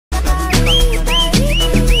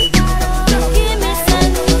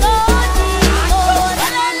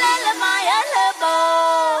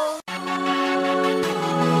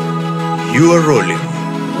You are rolling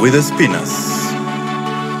with the spinners.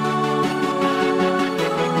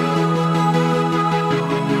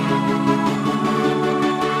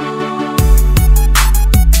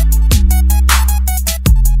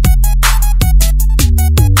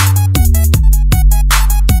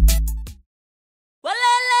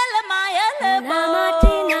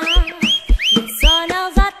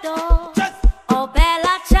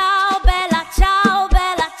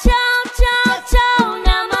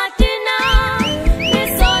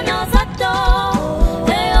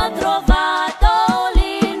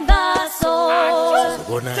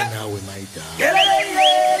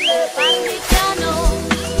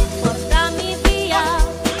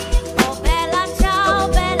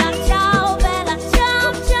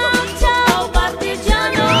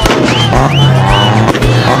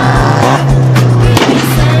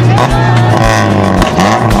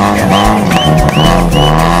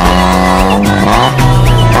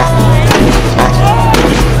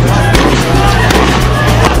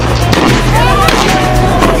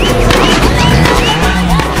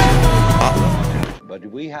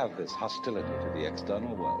 We have this hostility to the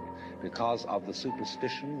external world because of the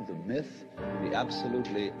superstition, the myth, the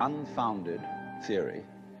absolutely unfounded theory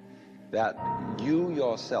that you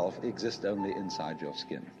yourself exist only inside your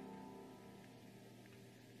skin.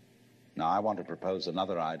 Now, I want to propose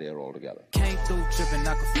another idea altogether. Came through tripping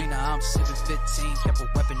Aquafina, I'm 715, kept a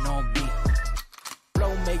weapon on me.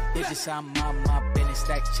 Blow make digits, I'm on my business,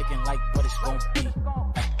 stack chicken like what it's gonna be.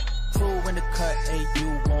 Crew in the cut, and you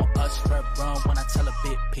want us red run when I tell a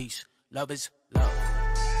bit peace. Love is love.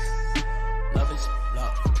 Love is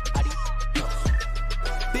love. Adios.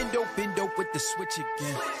 Bendo with the switch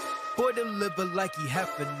again. Boy, deliver like he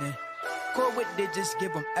happening. Grow with digits,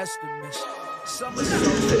 give them estimates. Summer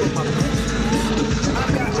songs for my bitch. I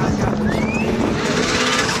got what you need.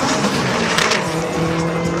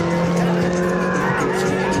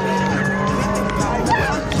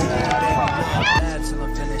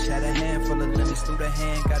 Through the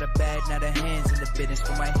hand, got a bag, now the hands in the business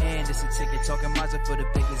for my hand. It's a ticket, talking Mazda for the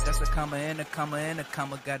biggest. That's a comma and a comma and a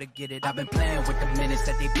comma, gotta get it. I've been playing with the minutes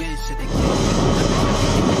that they been should've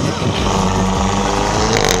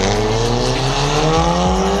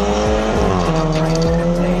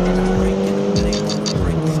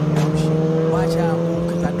Watch out,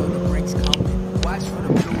 cause I know the break's coming. Watch for the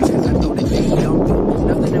blues, cause I know that they dumping.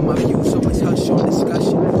 Nothing in my view, so it's hush on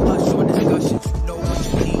discussion. Hush on discussions, you know what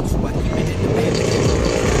you need, so I keep it in the baby.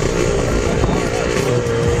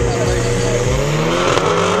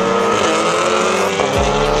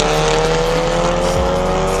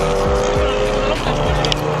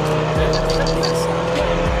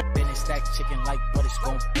 Been stack chicken like what it's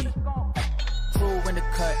gonna be. Crew in the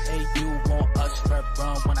cut, and you want us red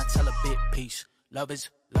run when I tell a bit peace. Love is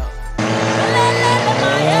love.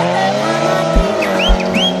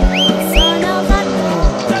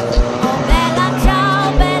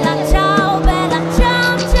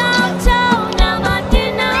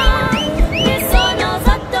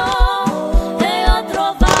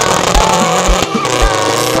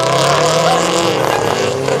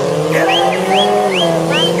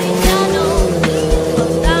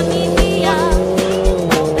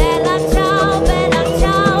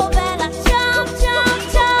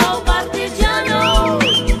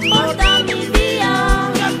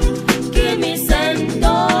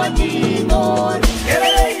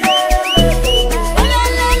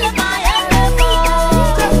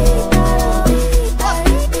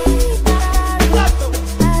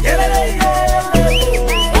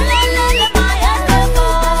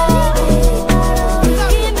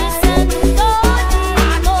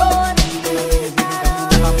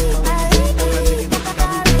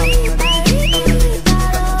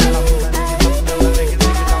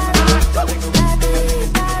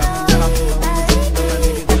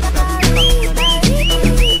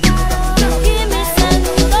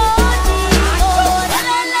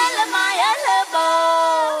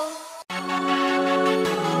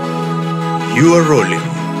 You are rolling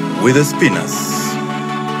with the spinners.